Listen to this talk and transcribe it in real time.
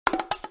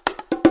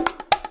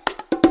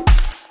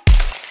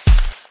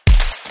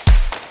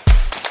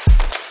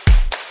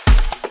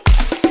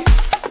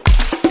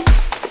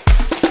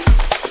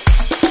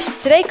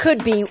Today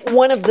could be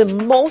one of the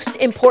most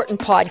important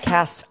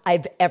podcasts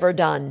I've ever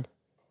done.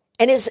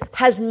 And it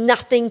has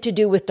nothing to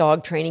do with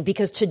dog training,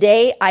 because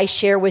today I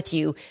share with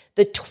you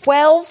the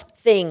 12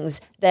 things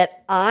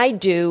that I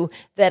do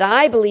that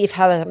I believe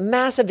have a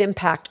massive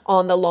impact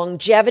on the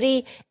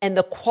longevity and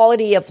the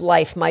quality of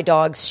life my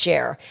dogs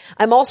share.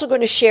 I'm also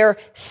going to share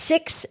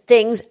 6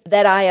 things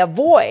that I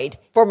avoid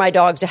for my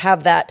dogs to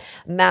have that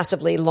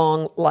massively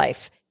long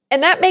life.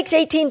 And that makes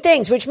 18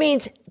 things, which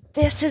means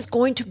this is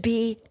going to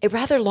be a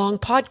rather long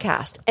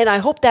podcast, and I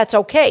hope that's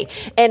okay.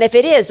 And if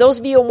it is,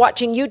 those of you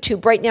watching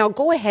YouTube right now,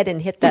 go ahead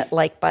and hit that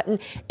like button.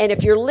 And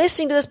if you're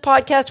listening to this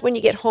podcast when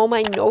you get home,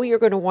 I know you're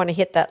going to want to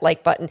hit that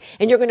like button,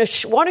 and you're going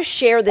to want to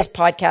share this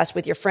podcast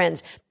with your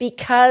friends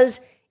because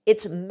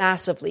it's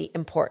massively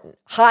important.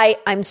 Hi,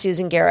 I'm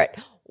Susan Garrett.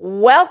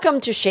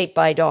 Welcome to Shaped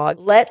by Dog.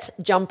 Let's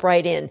jump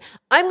right in.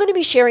 I'm going to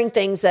be sharing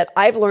things that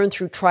I've learned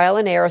through trial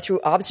and error,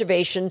 through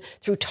observation,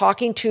 through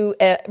talking to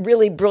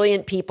really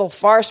brilliant people,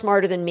 far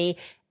smarter than me,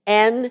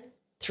 and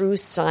through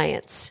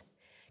science.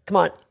 Come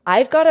on,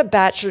 I've got a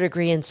bachelor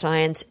degree in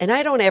science, and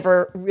I don't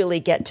ever really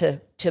get to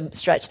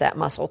stretch that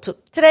muscle.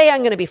 Today, I'm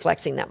going to be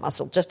flexing that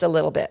muscle just a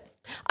little bit.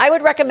 I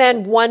would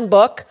recommend one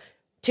book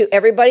to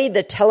everybody,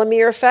 The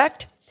Telomere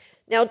Effect.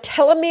 Now,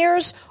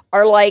 telomeres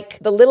are like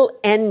the little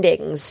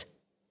endings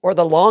or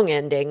the long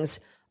endings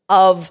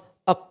of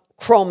a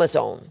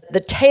chromosome, the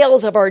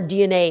tails of our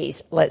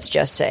DNAs, let's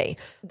just say.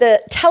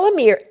 The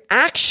telomere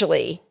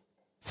actually,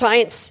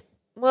 science,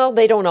 well,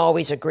 they don't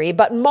always agree,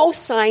 but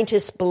most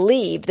scientists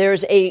believe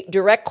there's a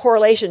direct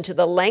correlation to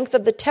the length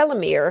of the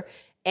telomere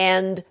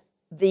and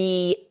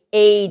the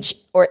age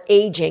or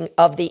aging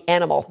of the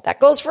animal.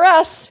 That goes for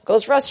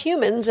us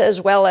humans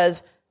as well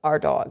as our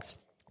dogs.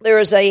 There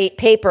is a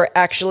paper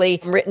actually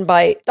written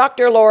by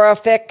Dr. Laura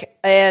Fick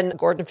and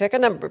Gordon Fick, a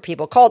number of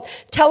people, called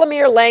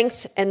Telomere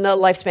Length and the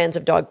Lifespans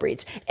of Dog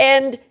Breeds.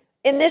 And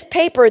in this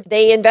paper,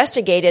 they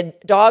investigated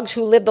dogs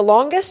who lived the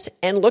longest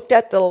and looked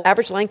at the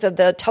average length of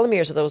the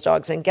telomeres of those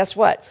dogs. And guess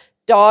what?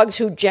 Dogs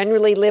who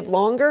generally live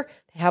longer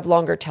have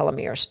longer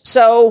telomeres.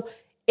 So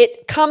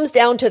it comes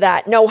down to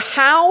that. Know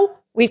how?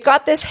 We've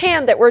got this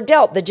hand that we're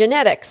dealt, the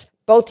genetics,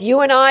 both you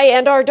and I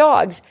and our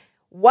dogs.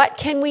 What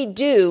can we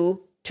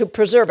do to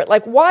preserve it?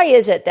 Like, why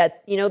is it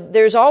that,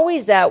 there's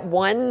always that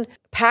one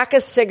pack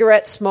of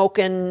cigarette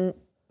smoking,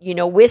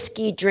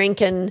 whiskey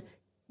drinking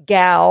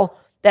gal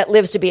that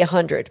lives to be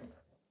 100?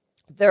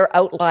 They're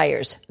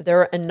outliers.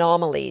 They're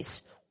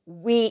anomalies.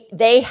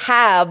 They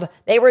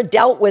were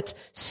dealt with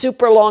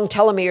super long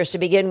telomeres to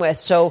begin with.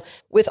 So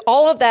with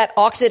all of that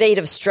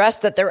oxidative stress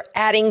that they're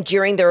adding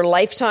during their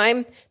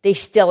lifetime, they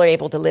still are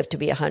able to live to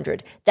be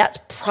 100. That's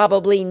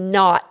probably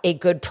not a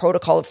good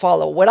protocol to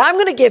follow. What I'm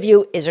going to give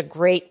you is a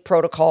great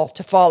protocol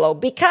to follow,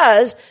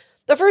 because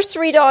the first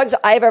 3 dogs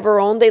I've ever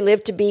owned, they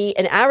lived to be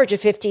an average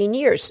of 15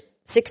 years,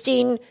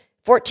 16,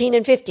 14,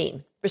 and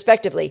 15,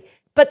 respectively.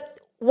 But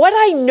what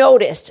I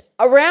noticed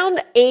around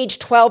age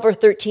 12 or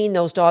 13,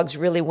 those dogs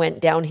really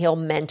went downhill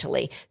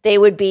mentally. They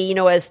would be,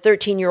 as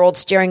 13-year-olds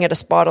staring at a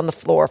spot on the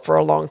floor for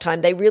a long time.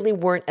 They really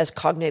weren't as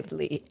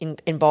cognitively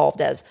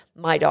involved as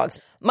my dogs.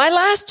 My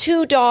last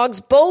 2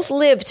 dogs both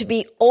lived to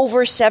be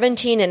over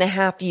 17 and a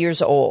half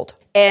years old.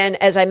 And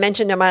as I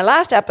mentioned in my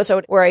last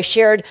episode where I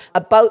shared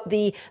about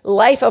the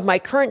life of my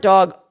current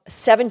dog,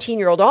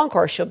 17-year-old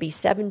Encore, she'll be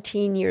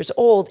 17 years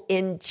old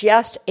in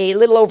just a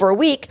little over a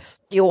week.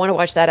 You'll want to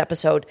watch that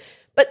episode.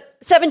 But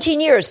 17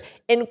 years.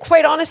 And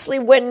quite honestly,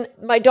 when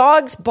my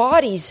dogs'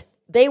 bodies,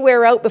 they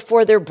wear out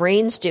before their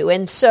brains do.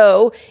 And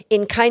so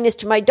in kindness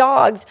to my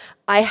dogs,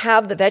 I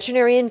have the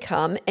veterinarian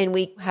come and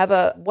we have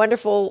a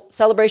wonderful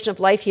celebration of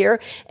life here,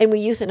 and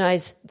we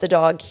euthanize the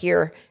dog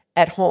here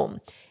at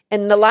home.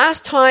 And the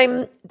last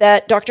time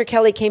that Dr.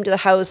 Kelly came to the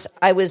house,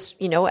 I was,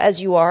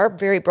 as you are,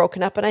 very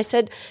broken up. And I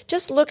said,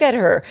 just look at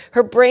her.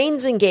 Her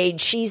brain's engaged.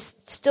 She's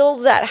still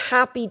that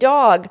happy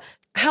dog.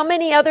 How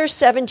many other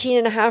 17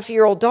 and a half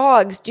year old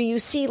dogs do you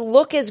see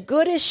look as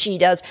good as she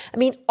does? I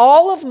mean,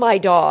 all of my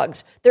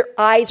dogs, their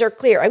eyes are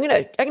clear. I'm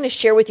going to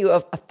share with you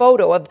a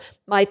photo of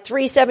my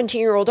 3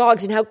 17-year-old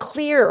dogs and how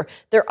clear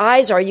their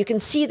eyes are. You can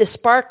see the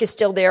spark is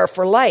still there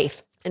for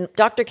life. And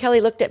Dr.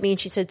 Kelly looked at me and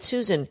she said,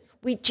 Susan,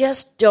 we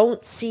just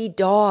don't see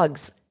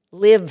dogs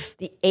live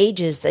the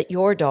ages that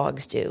your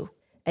dogs do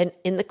and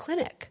in the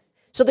clinic.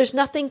 So there's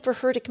nothing for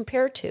her to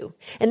compare to.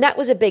 And that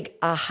was a big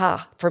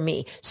aha for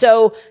me.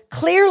 So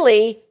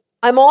clearly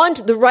I'm on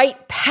the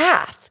right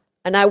path.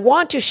 And I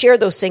want to share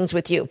those things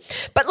with you.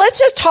 But let's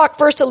just talk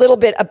first a little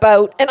bit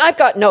about, and I've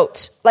got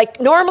notes.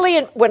 Like normally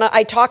when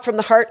I talk from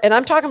the heart, and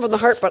I'm talking from the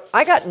heart, but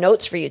I got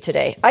notes for you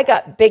today. I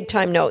got big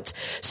time notes.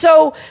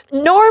 So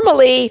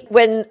normally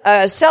when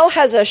a cell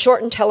has a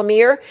shortened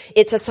telomere,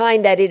 it's a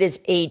sign that it is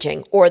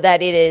aging or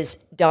that it is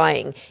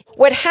dying.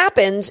 What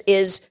happens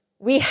is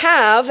we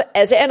have,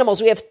 as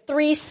animals, we have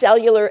 3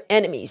 cellular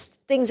enemies,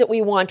 things that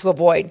we want to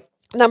avoid.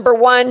 Number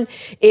 1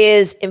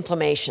 is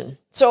inflammation.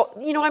 So,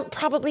 I'm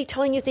probably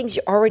telling you things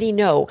you already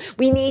know.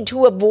 We need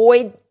to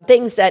avoid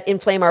things that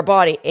inflame our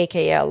body,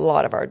 aka a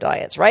lot of our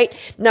diets,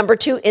 right? Number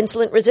 2,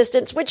 insulin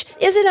resistance, which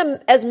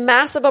isn't as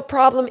massive a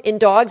problem in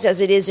dogs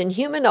as it is in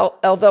human,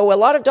 although a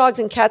lot of dogs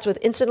and cats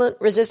with insulin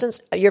resistance,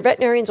 your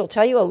veterinarians will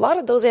tell you a lot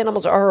of those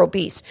animals are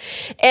obese.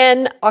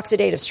 And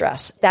oxidative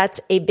stress,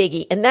 that's a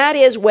biggie. And that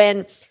is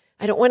when,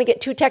 I don't want to get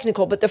too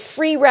technical, but the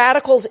free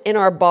radicals in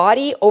our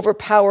body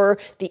overpower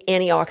the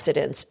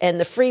antioxidants. And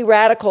the free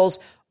radicals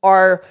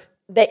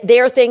they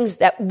are things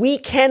that we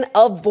can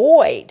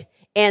avoid,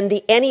 and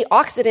the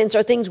antioxidants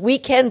are things we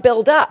can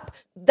build up.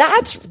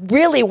 That's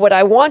really what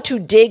I want to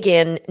dig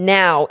in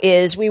now,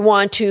 is we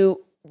want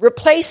to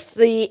replace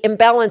the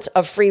imbalance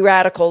of free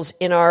radicals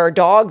in our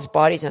dogs'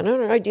 bodies, and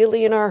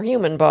ideally in our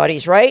human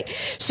bodies, right?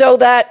 So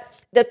that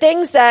the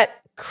things that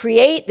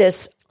create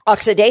this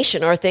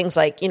oxidation are things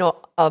like,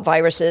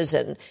 viruses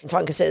and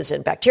funguses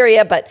and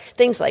bacteria, but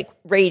things like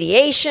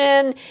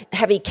radiation,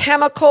 heavy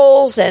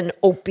chemicals, and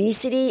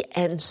obesity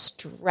and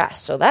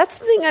stress. So that's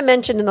the thing I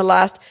mentioned in the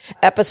last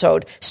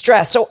episode,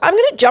 stress. So I'm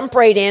going to jump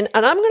right in,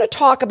 and I'm going to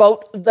talk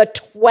about the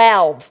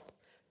 12.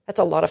 That's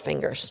a lot of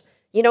fingers.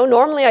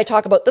 Normally I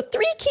talk about the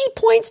 3 key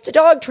points to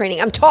dog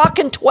training. I'm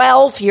talking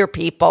 12 here,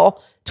 people.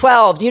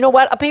 12. Do you know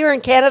what? Up here in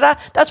Canada,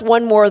 that's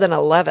one more than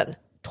 11.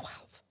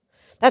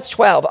 That's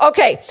 12.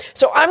 Okay,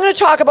 so I'm going to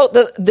talk about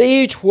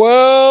the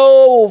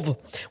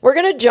 12. We're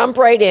going to jump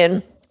right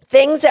in.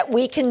 Things that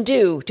we can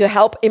do to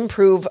help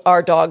improve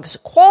our dog's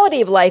quality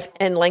of life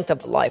and length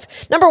of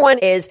life. Number 1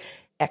 is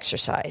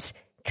exercise.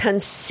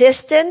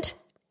 Consistent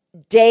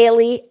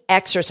daily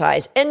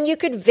exercise. And you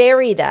could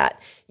vary that.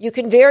 You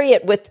can vary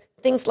it with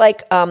things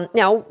like,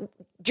 now,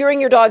 during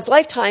your dog's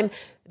lifetime,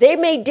 they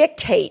may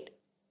dictate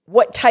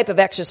what type of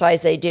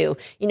exercise they do.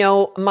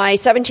 My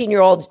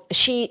 17-year-old,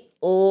 she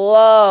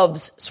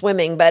loves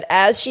swimming, but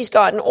as she's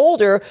gotten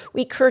older,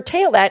 we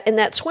curtail that, and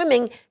that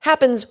swimming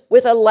happens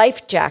with a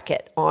life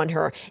jacket on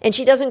her. And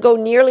she doesn't go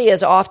nearly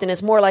as often.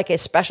 It's more like a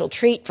special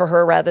treat for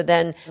her rather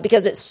than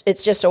because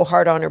it's just so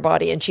hard on her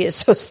body, and she is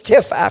so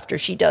stiff after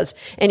she does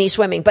any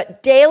swimming.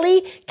 But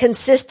daily,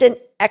 consistent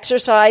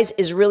exercise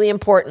is really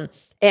important.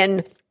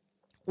 And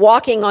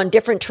walking on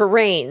different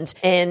terrains,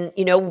 and,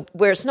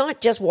 where it's not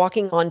just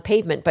walking on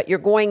pavement, but you're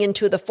going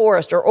into the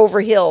forest or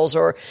over hills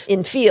or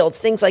in fields,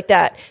 things like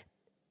that.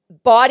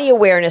 Body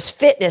awareness,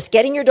 fitness,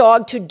 getting your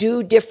dog to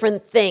do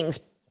different things,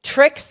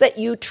 tricks that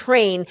you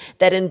train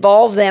that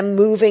involve them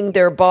moving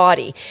their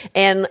body.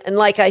 And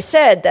like I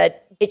said,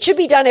 that it should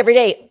be done every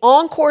day.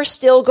 Encore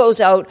still goes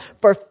out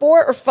for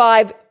 4 or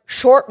 5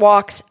 short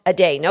walks a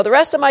day. Now, the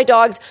rest of my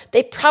dogs,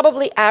 they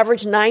probably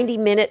average 90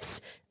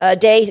 minutes a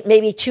day,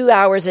 maybe 2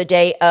 hours a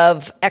day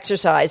of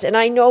exercise. And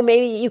I know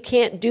maybe you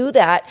can't do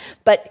that,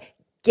 but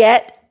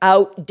get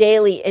out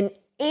daily and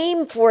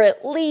aim for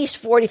at least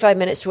 45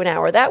 minutes to an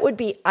hour. That would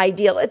be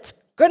ideal. It's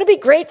going to be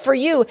great for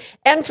you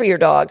and for your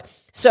dog.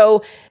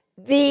 So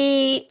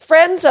the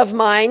friends of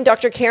mine,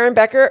 Dr. Karen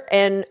Becker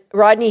and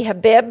Rodney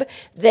Habib,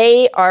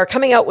 they are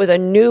coming out with a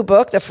new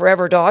book, The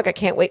Forever Dog. I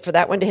can't wait for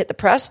that one to hit the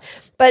press.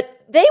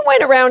 But they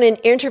went around and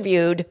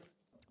interviewed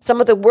some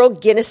of the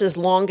world Guinness's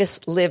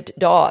longest lived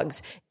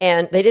dogs.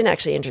 And they didn't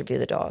actually interview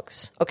the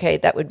dogs. Okay,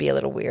 that would be a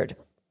little weird.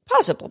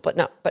 Possible, but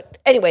not. But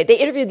anyway, they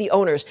interviewed the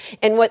owners,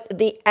 and what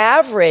the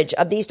average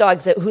of these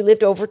dogs who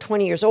lived over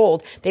 20 years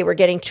old, they were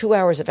getting 2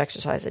 hours of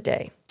exercise a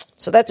day.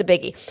 So that's a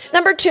biggie.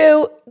 Number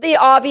 2, the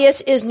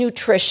obvious is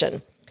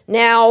nutrition.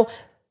 Now,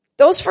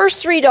 those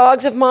first 3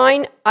 dogs of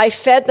mine, I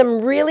fed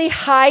them really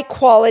high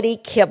quality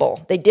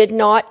kibble. They did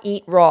not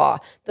eat raw.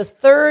 The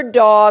 3rd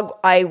dog,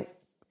 I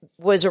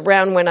was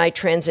around when I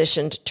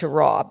transitioned to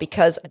raw,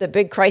 because the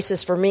big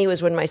crisis for me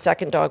was when my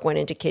 2nd dog went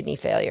into kidney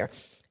failure.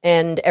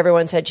 And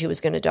everyone said she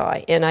was going to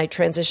die. And I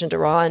transitioned to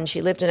raw, and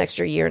she lived an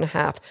extra 1.5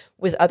 years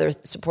with other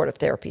supportive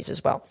therapies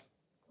as well.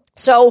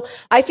 So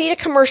I feed a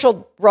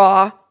commercial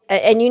raw,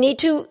 and you need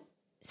to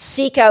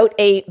seek out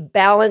a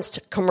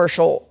balanced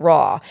commercial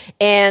raw.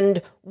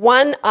 And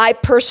one, I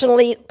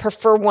personally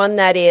prefer one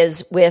that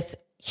is with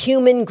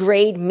human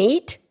grade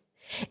meat.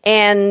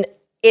 And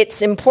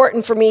it's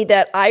important for me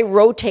that I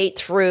rotate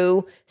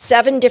through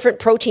 7 different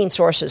protein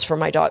sources for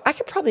my dog. I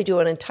could probably do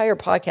an entire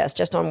podcast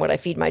just on what I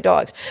feed my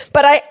dogs.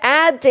 But I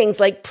add things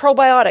like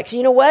probiotics.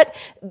 You know what?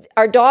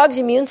 Our dog's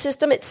immune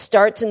system, it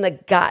starts in the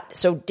gut.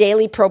 So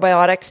daily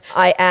probiotics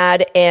I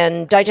add,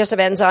 and digestive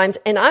enzymes.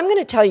 And I'm going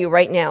to tell you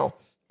right now,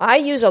 I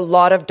use a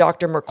lot of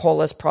Dr.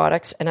 Mercola's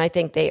products, and I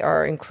think they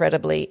are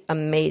incredibly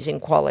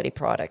amazing quality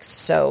products.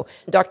 So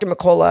Dr.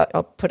 Mercola,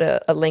 I'll put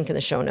a link in the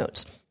show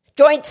notes.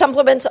 Joint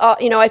supplements,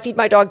 I feed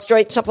my dogs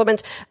joint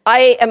supplements.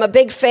 I am a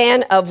big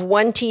fan of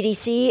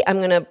 1TDC. I'm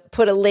going to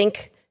put a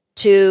link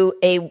to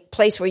a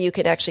place where you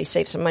can actually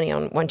save some money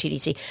on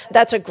 1TDC.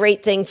 That's a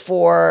great thing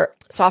for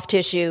soft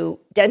tissue,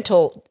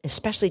 dental,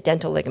 especially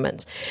dental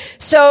ligaments.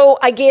 So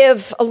I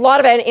give a lot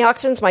of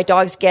antioxidants. My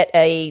dogs get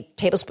a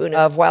tablespoon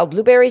of wild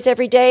blueberries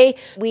every day.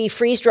 We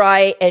freeze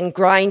dry and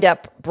grind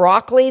up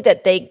broccoli,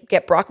 that they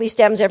get broccoli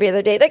stems every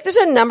other day. Like, there's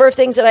a number of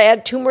things that I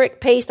add.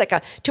 Turmeric paste, like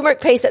a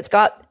turmeric paste that's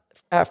got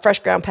fresh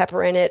ground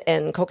pepper in it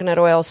and coconut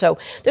oil. So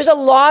there's a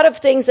lot of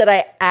things that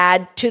I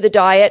add to the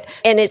diet,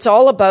 and it's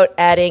all about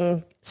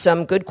adding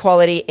some good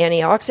quality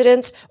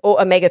antioxidants,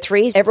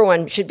 omega-3s.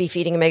 Everyone should be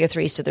feeding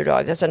omega-3s to their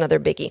dogs. That's another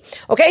biggie.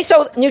 Okay,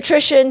 so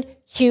nutrition,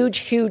 huge,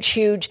 huge,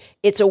 huge.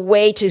 It's a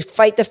way to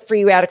fight the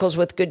free radicals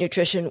with good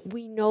nutrition.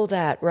 We know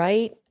that,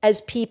 right? As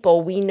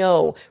people, we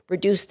know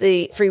reduce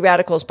the free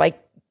radicals by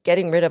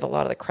getting rid of a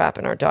lot of the crap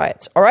in our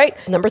diets. All right,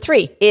 number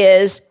 3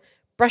 is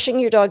brushing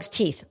your dog's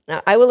teeth.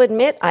 Now, I will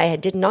admit I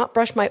did not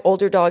brush my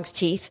older dog's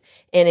teeth,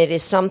 and it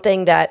is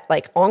something that,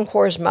 like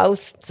Encore's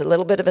mouth, it's a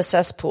little bit of a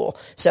cesspool.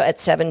 So at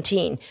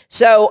 17.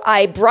 So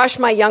I brush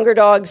my younger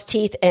dog's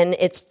teeth, and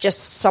it's just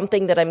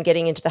something that I'm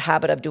getting into the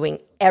habit of doing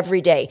every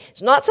day.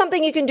 It's not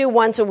something you can do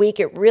once a week.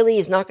 It really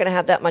is not going to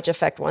have that much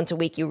effect once a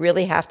week. You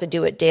really have to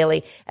do it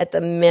daily at the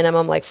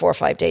minimum, like 4 or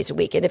 5 days a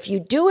week. And if you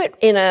do it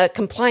in a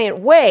compliant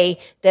way,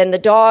 then the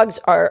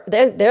dogs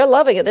they're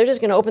loving it. They're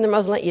just going to open their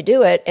mouth and let you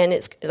do it. And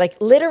it's like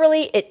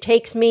literally it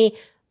takes me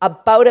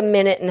about a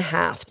minute and a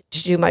half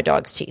to do my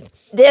dog's teeth.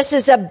 This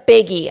is a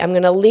biggie. I'm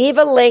going to leave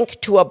a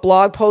link to a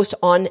blog post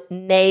on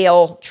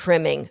nail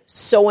trimming.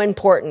 So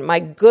important. My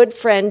good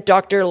friend,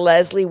 Dr.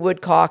 Leslie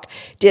Woodcock,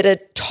 did a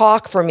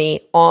talk for me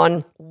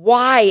on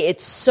why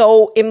it's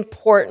so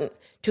important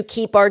to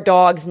keep our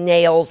dogs'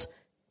 nails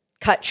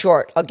cut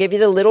short. I'll give you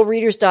the little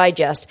Reader's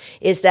Digest,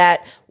 is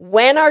that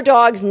when our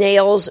dog's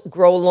nails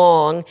grow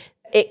long,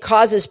 it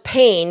causes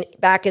pain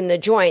back in the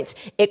joints.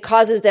 It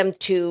causes them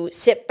to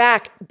sit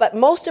back. But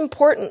most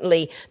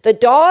importantly, the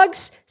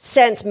dogs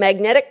sense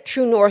magnetic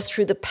true north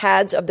through the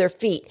pads of their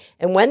feet.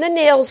 And when the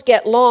nails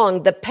get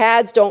long, the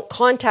pads don't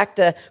contact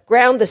the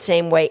ground the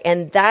same way,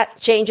 and that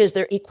changes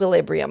their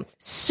equilibrium.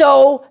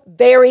 So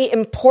very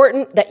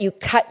important that you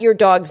cut your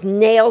dog's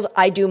nails.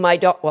 I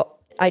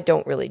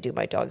don't really do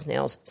my dog's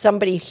nails.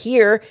 Somebody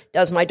here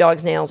does my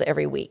dog's nails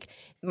every week.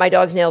 My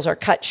dog's nails are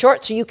cut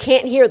short, so you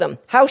can't hear them.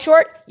 How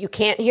short? You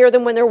can't hear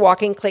them when they're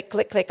walking, click,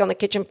 click, click on the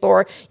kitchen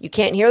floor. You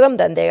can't hear them,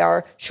 then they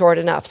are short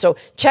enough. So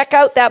check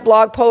out that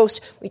blog post.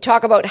 We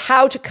talk about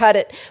how to cut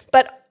it.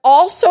 But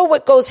also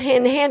what goes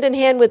hand in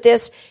hand with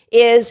this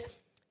is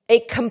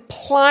a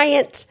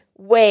compliant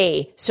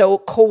way. So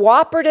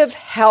cooperative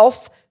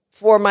health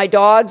for my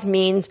dogs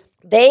means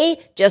they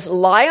just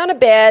lie on a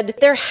bed.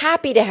 They're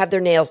happy to have their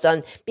nails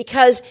done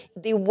because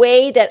the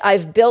way that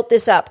I've built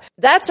this up,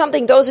 that's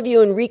something those of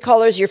you in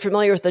Recolors, you're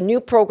familiar with the new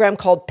program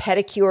called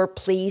Pedicure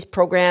Please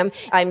program.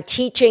 I'm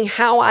teaching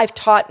how I've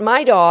taught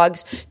my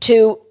dogs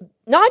to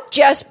not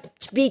just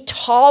be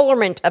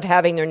tolerant of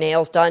having their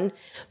nails done,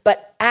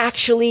 but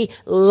actually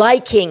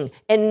liking.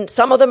 And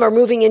some of them are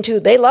moving into,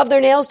 they love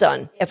their nails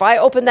done. If I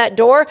open that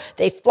door,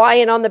 they fly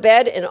in on the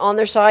bed, and on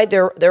their side,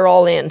 they're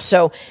all in.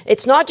 So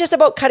it's not just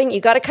about cutting.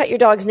 You got to cut your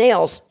dog's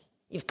nails.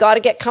 You've got to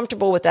get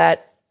comfortable with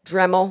that.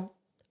 Dremel.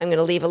 I'm going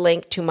to leave a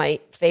link to my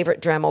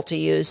favorite Dremel to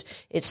use.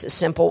 It's a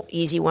simple,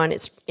 easy one.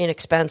 It's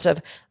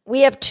inexpensive.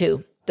 We have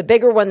 2. The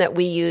bigger one that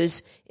we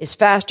use is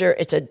faster.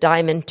 It's a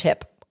diamond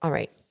tip. All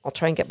right. I'll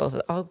try and get both of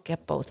them. I'll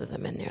get both of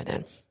them in there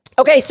then.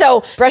 Okay,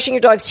 so brushing your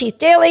dog's teeth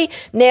daily,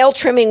 nail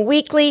trimming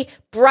weekly,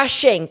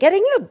 brushing,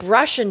 getting a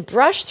brush and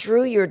brush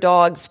through your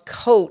dog's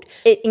coat.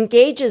 It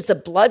engages the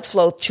blood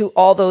flow to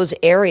all those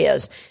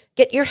areas.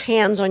 Get your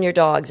hands on your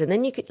dogs, and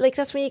then you could,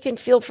 that's when you can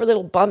feel for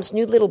little bumps,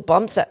 new little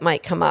bumps that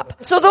might come up.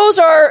 So those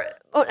are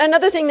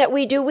another thing that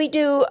we do. We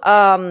do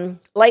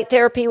light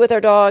therapy with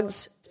our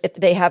dogs. If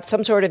they have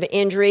some sort of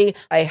injury,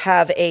 I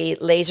have a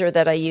laser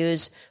that I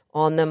use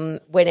on them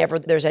whenever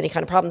there's any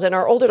kind of problems. And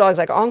our older dogs,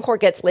 like Encore,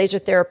 gets laser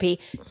therapy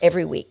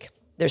every week.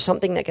 There's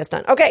something that gets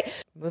done. Okay,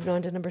 moving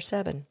on to number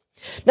 7.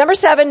 Number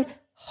 7,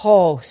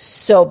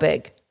 so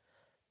big.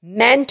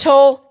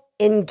 Mental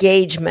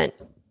engagement.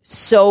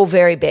 So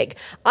very big.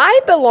 I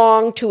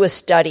belong to a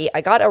study.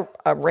 I got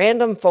a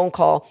random phone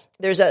call.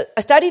 There's a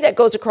study that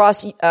goes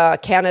across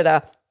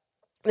Canada.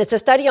 And it's a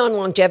study on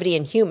longevity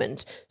in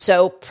humans.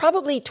 So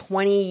probably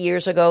 20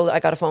 years ago,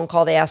 I got a phone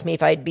call. They asked me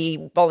if I'd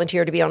be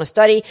volunteer to be on a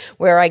study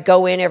where I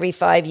go in every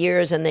 5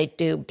 years and they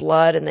do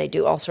blood and they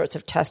do all sorts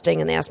of testing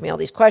and they ask me all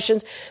these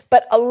questions.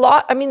 But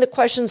the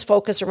questions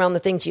focus around the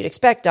things you'd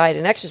expect, diet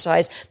and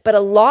exercise. But a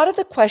lot of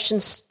the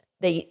questions,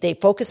 they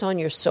focus on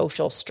your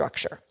social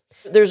structure.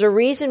 There's a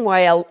reason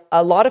why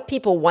a lot of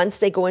people, once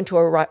they go into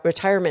a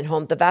retirement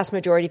home, the vast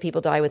majority of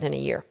people die within a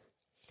year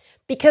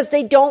because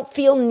they don't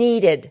feel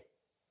needed.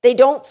 They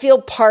don't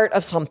feel part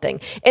of something.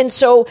 And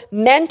so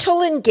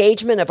mental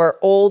engagement of our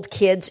old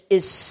kids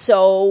is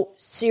so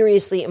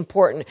seriously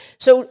important.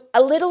 So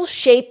a little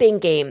shaping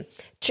game.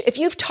 If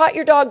you've taught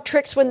your dog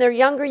tricks when they're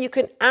younger, you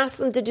can ask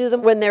them to do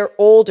them when they're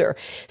older.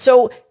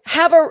 So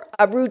have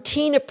a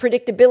routine of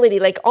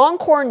predictability. Like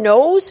Encore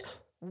knows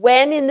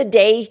when in the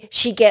day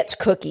she gets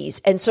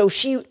cookies. And so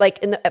she,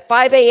 at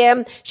 5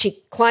 a.m.,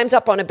 she climbs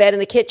up on a bed in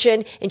the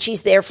kitchen and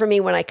she's there for me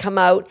when I come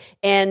out.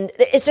 And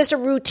it's just a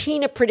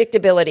routine of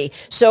predictability.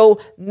 So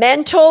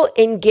mental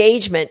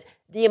engagement,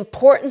 the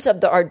importance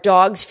of our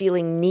dogs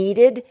feeling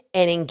needed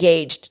and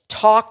engaged.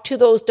 Talk to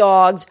those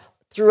dogs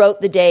throughout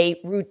the day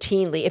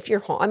routinely if you're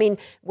home.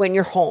 When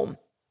you're home.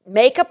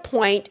 Make a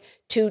point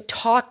to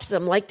talk to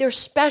them like they're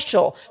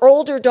special.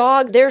 Older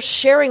dog, they're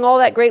sharing all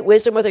that great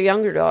wisdom with a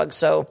younger dog.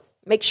 So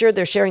make sure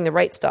they're sharing the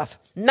right stuff.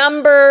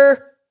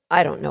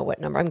 I don't know what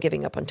number. I'm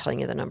giving up on telling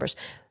you the numbers.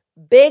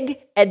 Big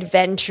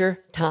adventure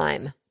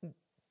time.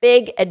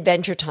 Big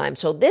adventure time.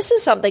 So this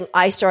is something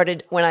I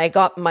started when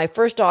my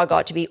first dog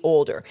got to be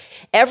older.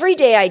 Every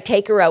day I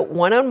take her out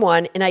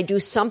one-on-one and I do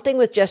something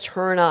with just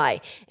her and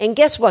I. And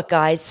guess what,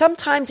 guys?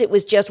 Sometimes it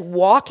was just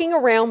walking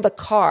around the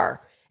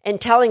car and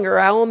telling her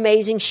how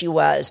amazing she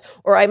was.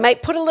 Or I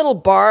might put a little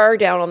bar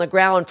down on the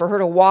ground for her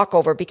to walk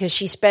over because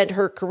she spent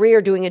her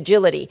career doing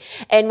agility.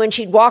 And when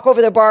she'd walk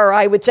over the bar,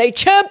 I would say,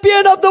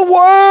 "Champion of the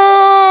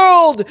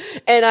world!"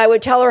 And I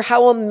would tell her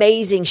how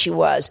amazing she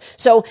was.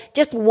 So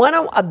just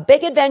a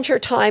big adventure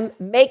time.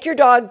 Make your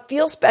dog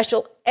feel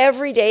special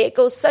every day. It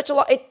goes such a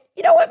lot.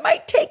 It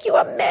might take you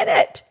a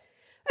minute.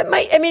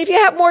 If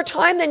you have more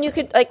time, then you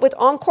could, like with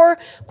Encore,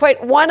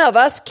 quite one of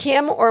us,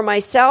 Kim or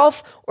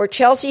myself or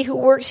Chelsea, who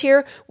works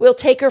here, will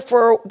take her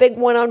for a big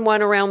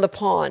one-on-one around the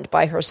pond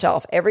by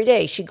herself every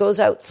day. She goes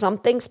out,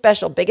 something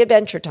special, big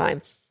adventure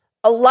time.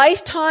 A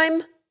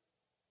lifetime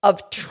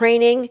of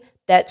training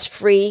that's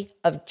free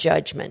of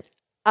judgment.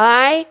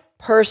 I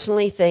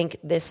personally think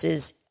this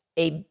is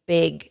a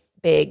big,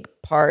 big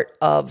part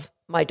of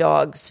my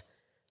dog's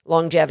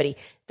longevity,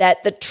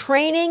 that the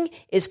training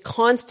is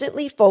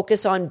constantly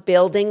focused on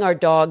building our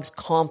dog's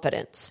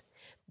confidence,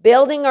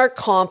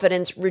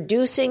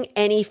 reducing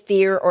any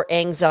fear or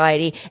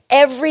anxiety.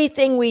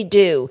 Everything we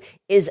do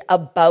is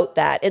about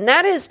that. And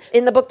that is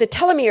in the book, The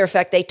Telomere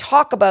Effect. They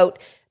talk about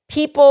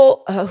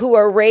people who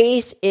are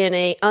raised in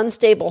an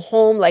unstable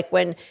home, like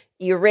when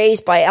you're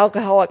raised by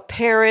alcoholic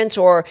parents,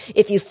 or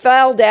if you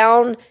fell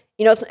down.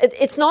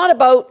 It's not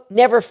about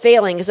never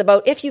failing. It's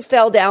about if you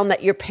fell down,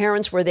 that your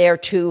parents were there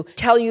to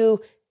tell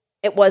you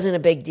it wasn't a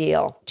big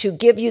deal, to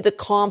give you the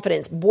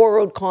confidence,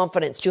 borrowed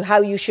confidence to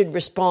how you should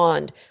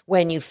respond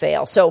when you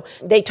fail. So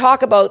they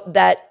talk about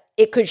that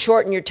it could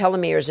shorten your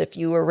telomeres if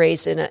you were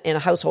raised in a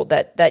household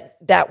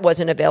that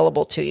wasn't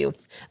available to you.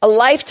 A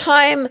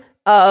lifetime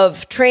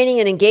of training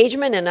and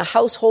engagement and a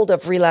household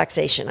of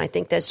relaxation. I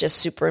think that's just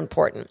super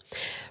important.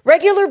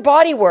 Regular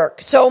body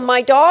work. So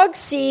my dogs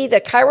see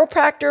the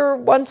chiropractor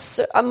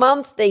once a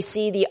month. They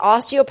see the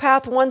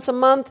osteopath once a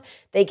month.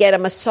 They get a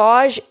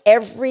massage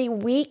every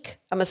week.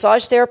 A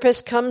massage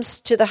therapist comes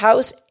to the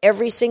house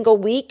every single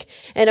week.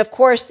 And of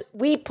course,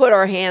 we put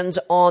our hands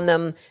on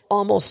them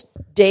almost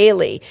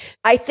daily.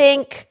 I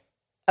think,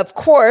 of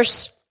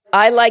course,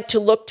 I like to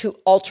look to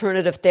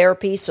alternative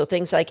therapy, so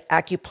things like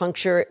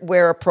acupuncture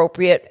where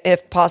appropriate,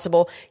 if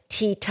possible,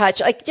 T-touch,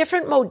 like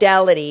different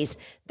modalities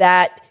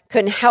that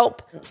can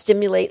help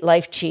stimulate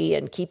life chi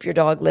and keep your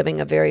dog living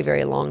a very,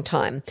 very long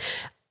time.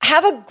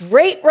 Have a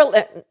great,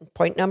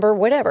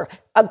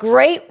 a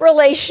great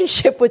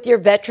relationship with your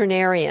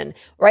veterinarian,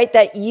 right?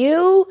 That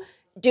you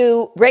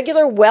do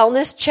regular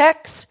wellness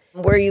checks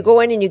where you go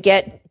in and you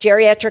get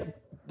geriatric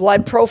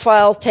blood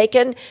profiles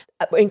taken,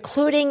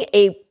 including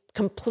a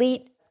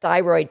complete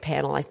thyroid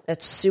panel.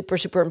 That's super,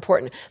 super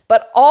important.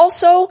 But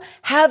also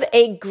have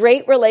a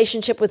great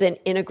relationship with an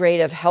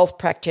integrative health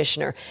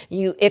practitioner.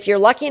 If you're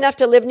lucky enough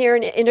to live near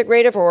an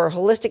integrative or a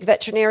holistic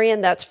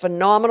veterinarian, that's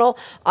phenomenal.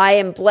 I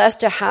am blessed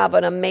to have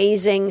an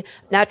amazing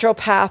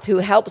naturopath who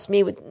helps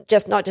me with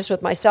not just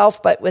with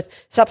myself, but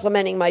with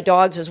supplementing my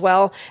dogs as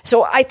well.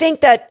 So I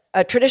think that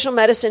traditional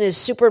medicine is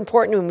super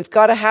important, and we've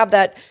got to have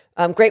that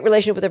great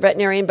relationship with a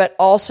veterinarian, but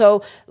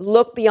also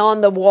look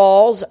beyond the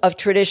walls of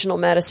traditional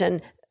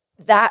medicine.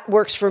 That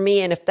works for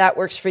me. And if that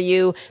works for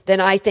you, then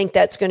I think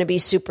that's going to be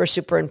super,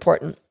 super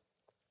important.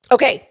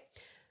 Okay.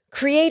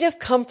 Creative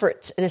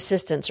comforts and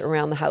assistance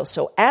around the house.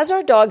 So as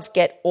our dogs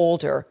get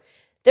older,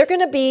 they're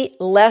going to be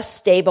less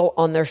stable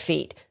on their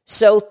feet.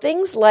 So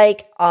things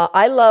like,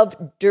 I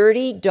love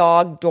dirty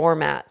dog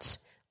doormats.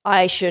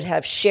 I should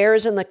have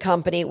shares in the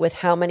company with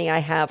how many I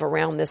have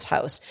around this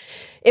house.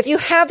 If you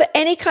have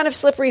any kind of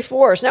slippery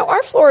floors, now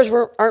our floors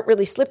aren't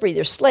really slippery,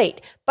 they're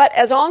slate. But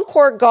as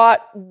Encore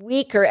got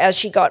weaker as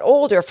she got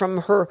older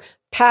from her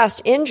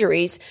past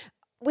injuries,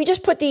 we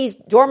just put these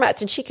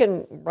doormats, and she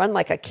can run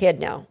like a kid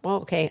now. Well,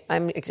 okay,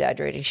 I'm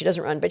exaggerating. She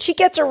doesn't run, but she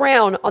gets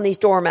around on these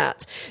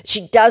doormats.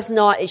 She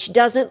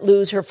doesn't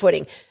lose her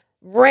footing.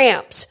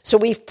 Ramps. So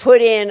we've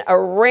put in a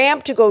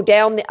ramp to go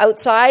down the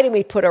outside, and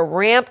we put a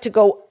ramp to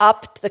go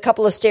up the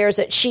couple of stairs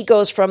that she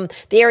goes from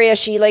the area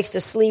she likes to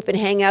sleep and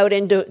hang out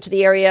into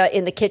the area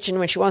in the kitchen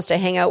when she wants to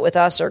hang out with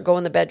us or go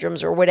in the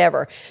bedrooms or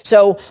whatever.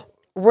 So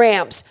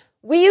ramps.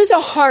 We use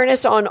a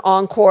harness on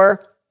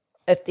Encore.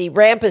 If the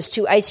ramp is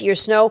too icy or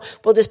snow,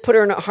 we'll just put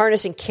her in a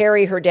harness and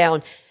carry her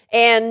down.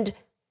 And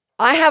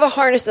I have a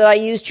harness that I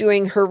used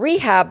during her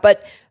rehab,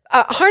 but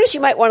a harness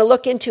you might want to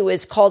look into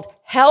is called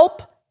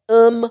Help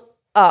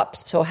Up.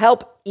 So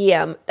Help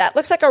EM. That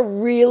looks like a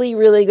really,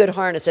 really good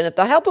harness. And if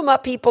the Help 'em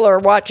Up people are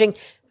watching,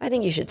 I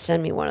think you should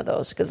send me one of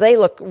those because they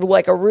look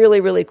like a really,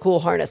 really cool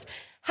harness.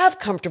 Have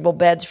comfortable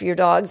beds for your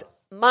dogs.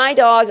 My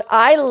dogs,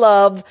 I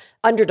love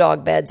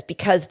Underdog beds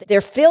because they're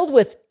filled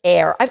with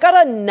air. I've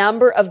got a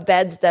number of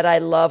beds that I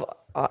love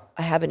I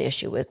have an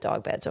issue with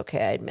dog beds. Okay,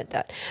 I admit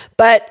that.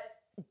 But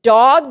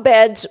dog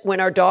beds, when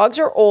our dogs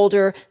are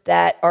older,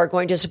 that are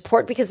going to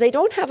support, because they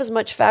don't have as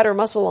much fat or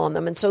muscle on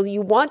them. And so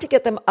you want to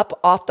get them up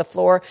off the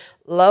floor.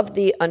 Love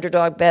the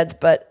Underdog beds,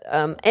 but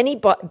any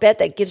bed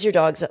that gives your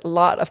dogs a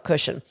lot of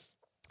cushion.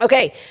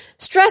 Okay,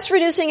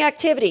 stress-reducing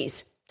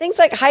activities. Things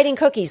like hiding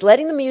cookies,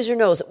 letting them use your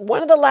nose.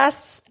 One of the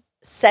last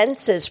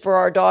senses for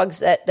our dogs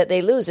that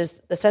they lose is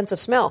the sense of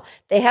smell.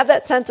 They have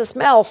that sense of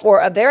smell for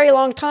a very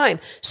long time,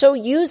 so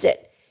use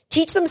it.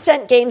 Teach them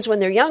scent games when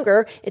they're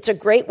younger. It's a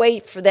great way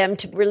for them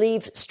to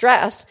relieve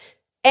stress,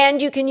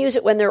 and you can use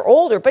it when they're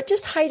older, but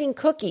just hiding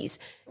cookies.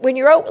 When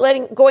you're out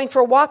going for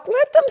a walk,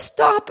 let them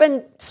stop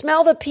and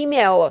smell the pea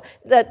meal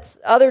that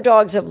other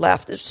dogs have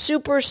left. It's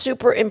super,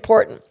 super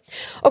important.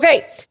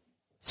 Okay,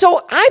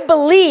 so I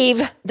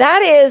believe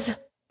that is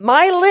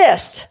my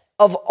list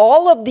of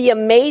all of the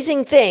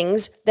amazing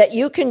things that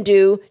you can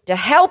do to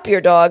help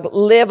your dog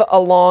live a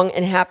long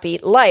and happy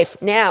life.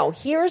 Now,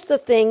 here's the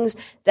things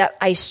that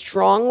I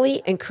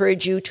strongly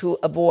encourage you to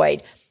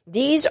avoid.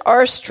 These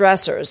are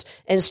stressors,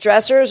 and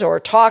stressors or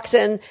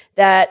toxin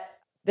that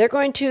they're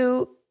going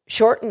to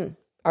shorten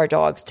our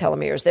dog's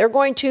telomeres. They're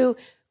going to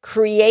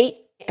create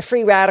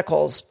free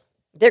radicals.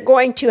 They're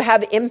going to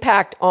have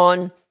impact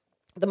on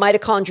the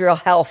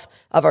mitochondrial health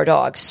of our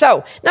dogs.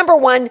 So, number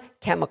one,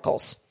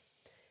 chemicals.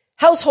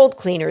 Household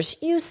cleaners,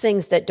 use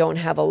things that don't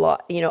have a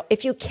lot.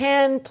 If you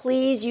can,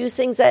 please use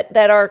things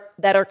that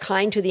are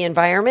kind to the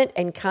environment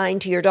and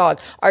kind to your dog.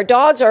 Our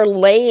dogs are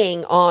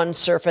laying on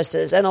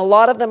surfaces, and a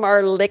lot of them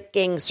are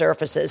licking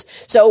surfaces.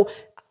 So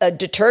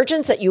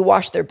detergents that you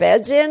wash their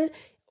beds in,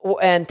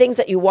 and things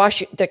that you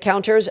wash the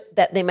counters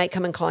that they might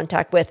come in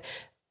contact with.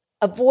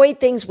 Avoid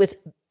things with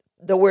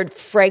the word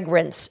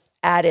fragrance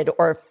added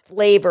or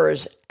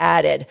flavors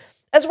added,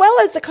 as well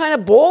as the kind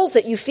of bowls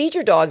that you feed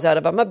your dogs out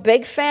of. I'm a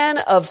big fan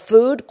of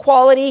food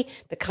quality,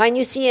 the kind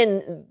you see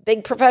in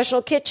big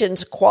professional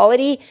kitchens,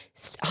 quality,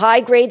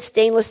 high-grade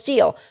stainless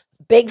steel.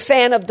 Big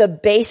fan of the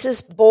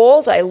Basis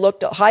bowls. I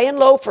looked high and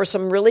low for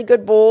some really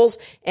good bowls,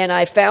 and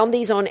I found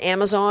these on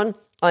Amazon.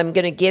 I'm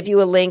going to give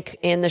you a link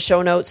in the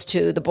show notes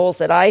to the bowls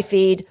that I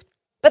feed.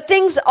 But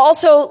things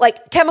also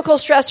like chemical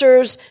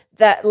stressors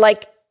that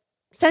like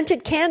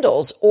scented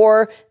candles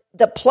or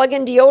the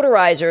plug-in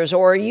deodorizers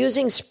or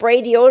using spray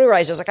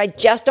deodorizers. Like I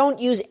just don't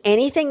use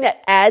anything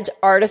that adds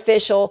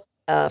artificial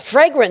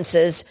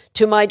fragrances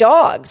to my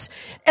dogs.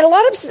 And a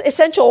lot of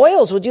essential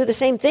oils will do the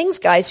same things,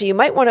 guys, so you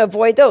might want to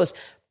avoid those.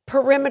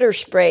 Perimeter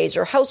sprays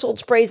or household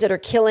sprays that are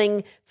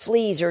killing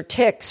fleas or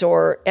ticks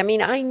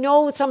I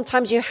know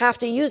sometimes you have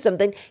to use them.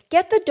 Then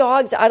get the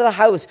dogs out of the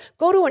house.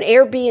 Go to an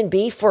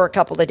Airbnb for a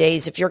couple of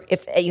days if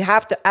you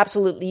have to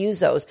absolutely use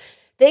those.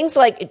 Things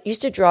like, it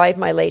used to drive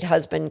my late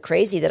husband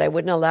crazy that I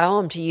wouldn't allow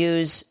him to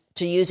use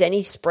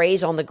any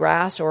sprays on the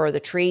grass or the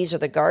trees or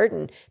the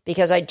garden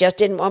because I just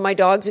didn't want my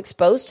dogs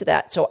exposed to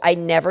that. So I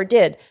never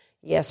did.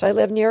 Yes, I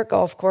live near a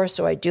golf course,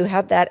 so I do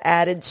have that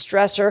added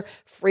stressor,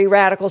 free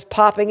radicals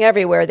popping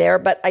everywhere there,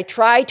 but I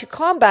try to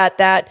combat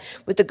that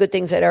with the good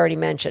things I'd already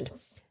mentioned.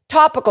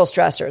 Topical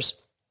stressors.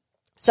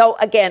 So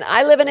again,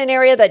 I live in an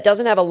area that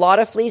doesn't have a lot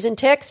of fleas and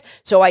ticks,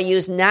 so I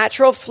use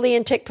natural flea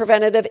and tick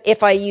preventative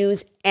if I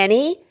use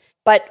any.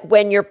 But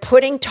when you're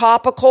putting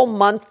topical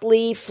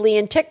monthly flea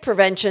and tick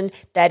prevention,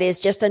 that is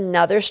just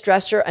another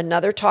stressor,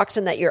 another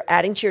toxin that you're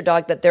adding to your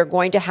dog that they're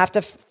going to have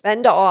to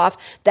fend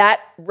off.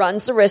 That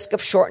runs the risk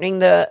of shortening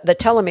the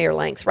telomere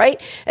length, right?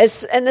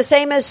 And the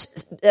same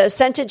as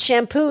scented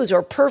shampoos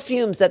or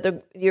perfumes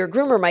that your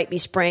groomer might be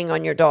spraying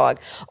on your dog.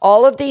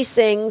 All of these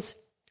things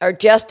are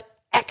just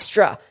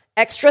extra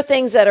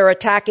things that are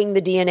attacking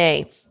the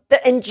DNA.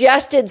 The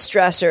ingested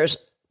stressors,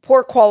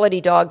 poor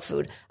quality dog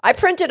food. I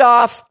printed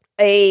off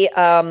a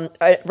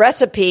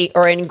recipe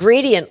or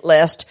ingredient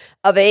list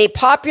of a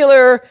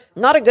popular,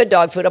 not a good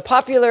dog food, a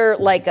popular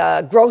like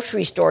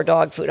grocery store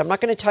dog food. I'm not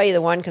going to tell you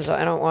the one because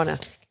I don't want to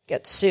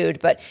get sued,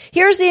 but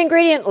here's the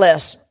ingredient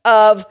list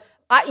of,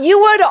 you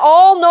would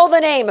all know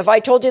the name if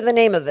I told you the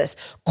name of this.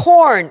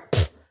 Corn.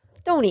 Pfft,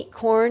 don't eat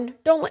corn.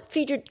 Don't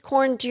feed your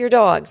corn to your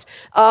dogs.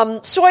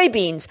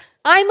 Soybeans.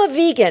 I'm a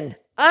vegan.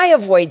 I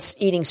avoid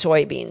eating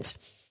soybeans.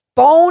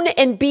 Bone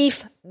and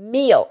beef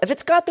meal. If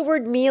it's got the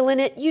word meal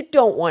in it, you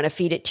don't want to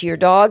feed it to your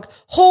dog.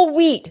 Whole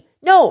wheat.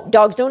 No,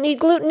 dogs don't need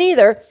gluten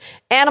either.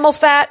 Animal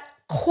fat,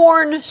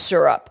 corn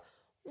syrup.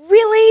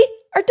 Really?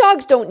 Our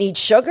dogs don't need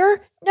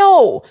sugar?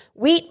 No.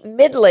 Wheat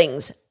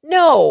middlings?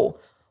 No.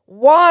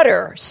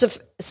 Water.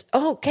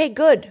 Okay,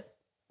 good.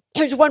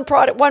 Here's one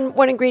product,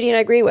 one ingredient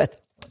I agree with.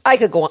 I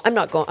could go on.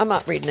 I'm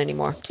not reading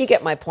anymore. You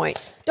get my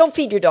point. Don't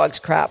feed your dogs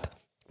crap.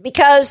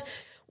 Because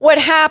what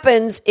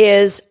happens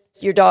is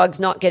your dog's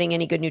not getting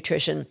any good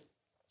nutrition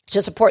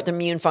to support the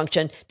immune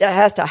function that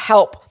has to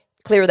help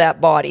clear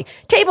that body.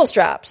 Table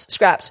scraps.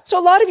 So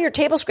a lot of your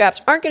table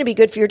scraps aren't going to be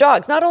good for your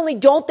dogs. Not only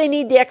don't they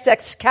need the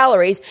excess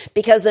calories,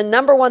 because the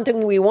number one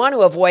thing we want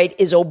to avoid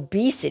is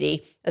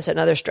obesity. That's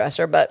another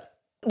stressor, but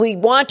We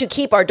want to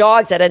keep our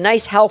dogs at a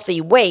nice,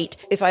 healthy weight.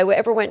 If I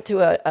ever went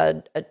to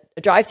a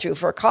drive-through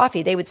for a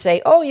coffee, they would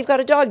say, oh, you've got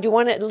a dog. Do you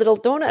want a little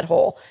donut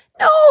hole?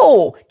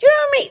 No. Do you know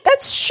what I mean?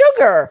 That's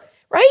sugar,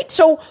 right?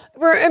 So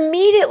we're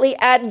immediately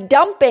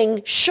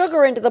dumping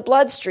sugar into the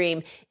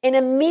bloodstream, and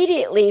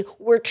immediately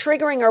we're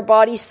triggering our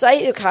body's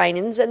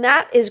cytokines, and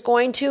that is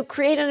going to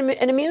create an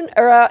immune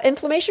or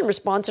inflammation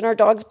response in our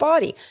dog's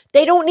body.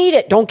 They don't need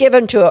it. Don't give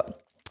them to it.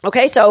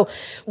 Okay, so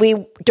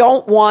we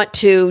don't want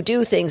to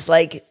do things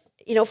like,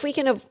 if we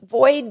can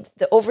avoid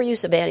the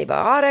overuse of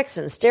antibiotics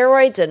and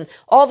steroids, and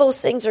all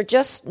those things are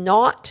just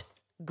not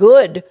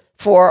good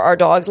for our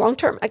dogs long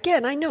term.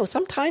 Again, I know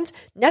sometimes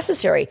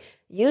necessary.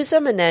 Use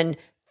them and then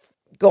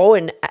go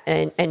and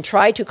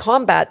try to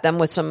combat them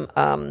with some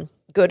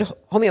good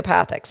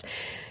homeopathics.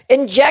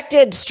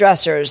 Injected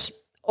stressors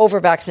over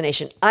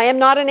vaccination. I am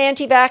not an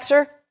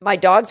anti-vaxxer. My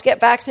dogs get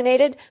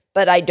vaccinated,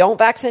 but I don't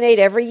vaccinate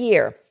every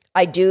year.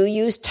 I do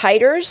use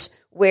titers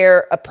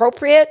where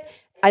appropriate,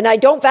 and I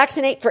don't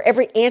vaccinate for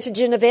every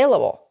antigen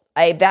available.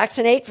 I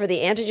vaccinate for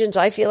the antigens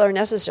I feel are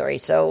necessary.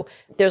 So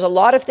there's a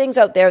lot of things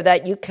out there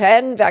that you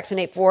can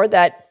vaccinate for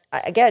that,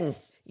 again,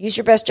 use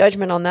your best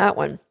judgment on that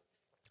one.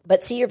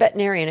 But see your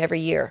veterinarian every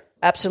year.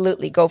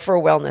 Absolutely. Go for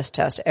a wellness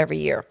test every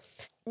year.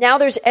 Now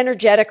there's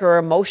energetic or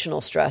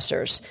emotional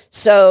stressors.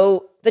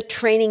 So the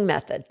training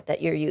method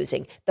that you're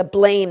using, the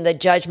blame, the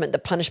judgment, the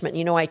punishment.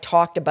 I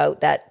talked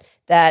about that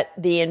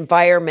the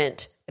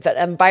environment, if an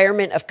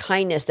environment of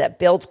kindness that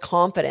builds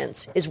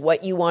confidence is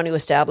what you want to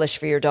establish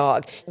for your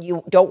dog.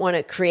 You don't want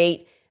to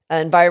create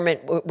an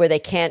environment where they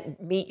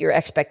can't meet your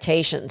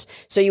expectations.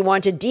 So you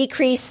want to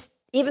decrease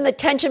even the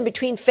tension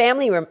between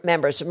family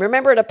members.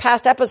 Remember in a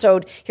past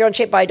episode here on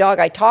Shaped by a Dog,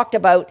 I talked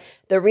about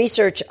the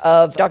research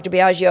of Dr.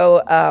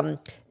 Biagio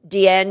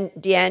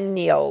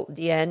D'Agnello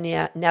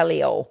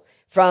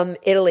from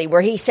Italy,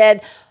 where he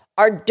said,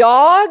 our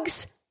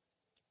dogs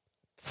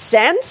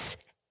sense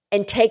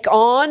and take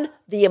on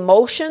the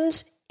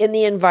emotions in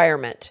the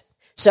environment.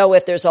 So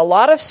if there's a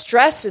lot of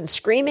stress and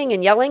screaming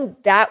and yelling,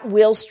 that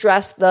will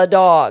stress the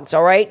dogs,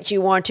 all right? So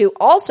you want to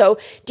also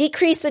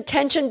decrease the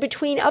tension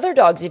between other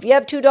dogs. If you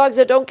have two dogs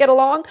that don't get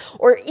along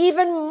or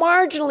even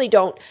marginally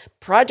don't,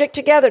 project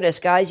togetherness,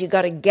 guys. You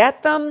got to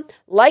get them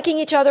liking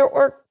each other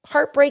or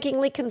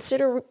heartbreakingly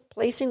consider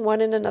placing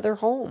one in another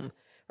home,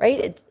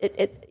 right?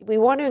 We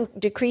want to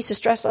decrease the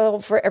stress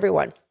level for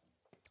everyone.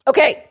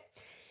 Okay,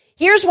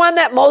 here's one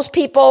that most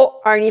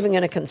people aren't even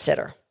going to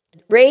consider.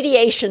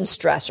 Radiation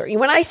stressor.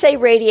 When I say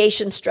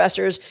radiation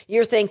stressors,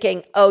 you're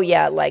thinking, oh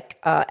yeah, like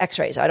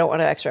x-rays. I don't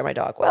want to x-ray my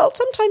dog. Well,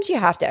 sometimes you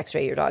have to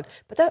x-ray your dog,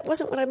 but that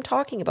wasn't what I'm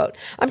talking about.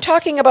 I'm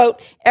talking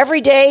about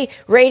everyday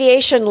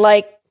radiation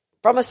like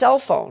from a cell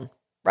phone,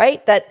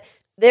 right? That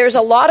there's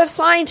a lot of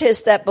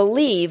scientists that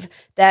believe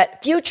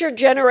that future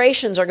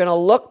generations are going to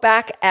look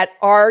back at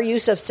our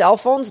use of cell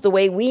phones the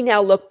way we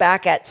now look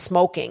back at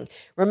smoking.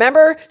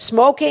 Remember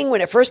smoking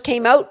when it first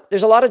came out?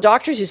 There's a lot of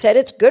doctors who said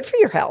it's good for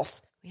your health.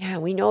 Yeah,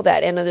 we know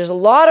that. And there's a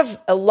lot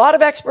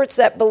of experts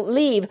that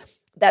believe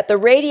that the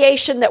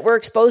radiation that we're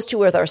exposed to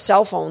with our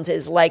cell phones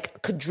is like a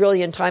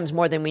quadrillion times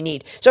more than we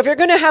need. So if you're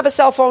going to have a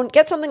cell phone,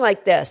 get something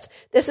like this.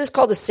 This is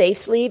called a safe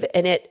sleeve,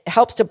 and it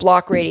helps to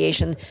block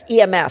radiation,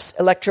 EMFs,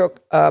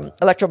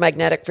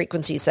 electromagnetic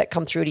frequencies that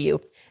come through to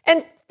you.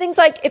 And things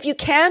like, if you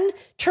can,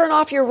 turn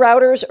off your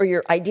routers or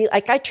your ID.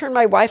 Like I turn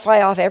my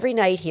Wi-Fi off every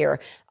night here.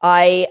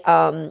 I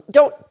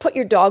don't put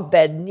your dog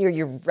bed near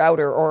your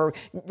router or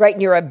right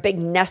near a big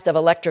nest of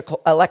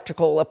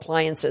electrical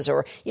appliances.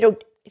 Or,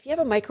 if you have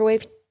a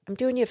microwave, I'm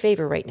doing you a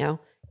favor right now.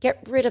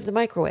 Get rid of the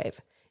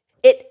microwave.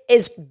 It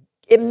is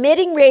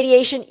emitting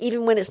radiation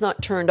even when it's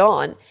not turned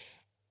on.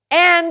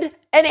 And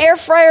an air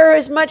fryer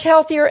is much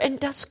healthier and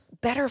does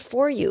better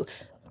for you.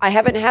 I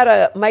haven't had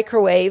a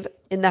microwave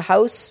in the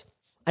house,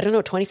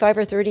 25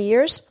 or 30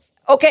 years.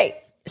 Okay,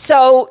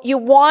 so you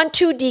want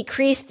to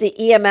decrease the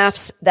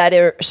EMFs that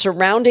are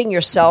surrounding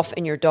yourself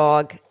and your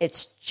dog.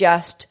 It's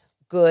just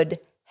good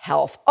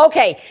health.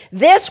 Okay,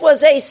 this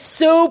was a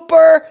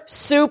super,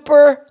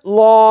 super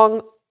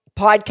long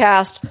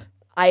podcast.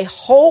 I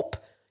hope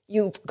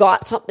you've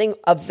got something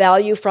of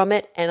value from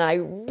it, and I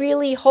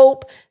really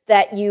hope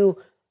that you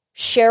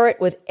share it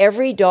with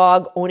every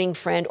dog owning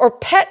friend or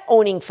pet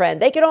owning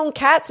friend. They could own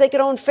cats, they could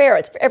own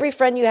ferrets. For every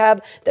friend you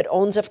have that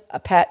owns a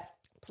pet,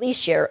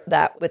 please share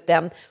that with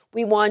them.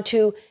 We want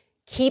to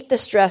keep the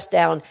stress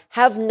down,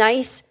 have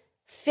nice,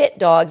 fit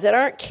dogs that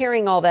aren't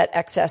carrying all that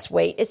excess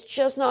weight. It's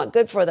just not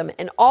good for them.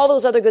 And all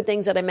those other good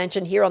things that I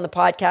mentioned here on the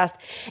podcast.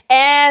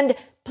 And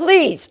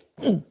please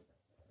come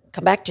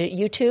back to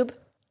YouTube,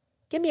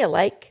 give me a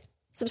like,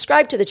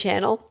 subscribe to the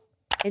channel,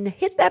 and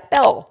hit that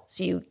bell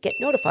so you get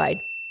notified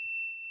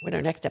when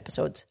our next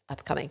episode's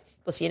upcoming.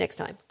 We'll see you next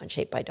time on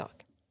Shaped by Dog.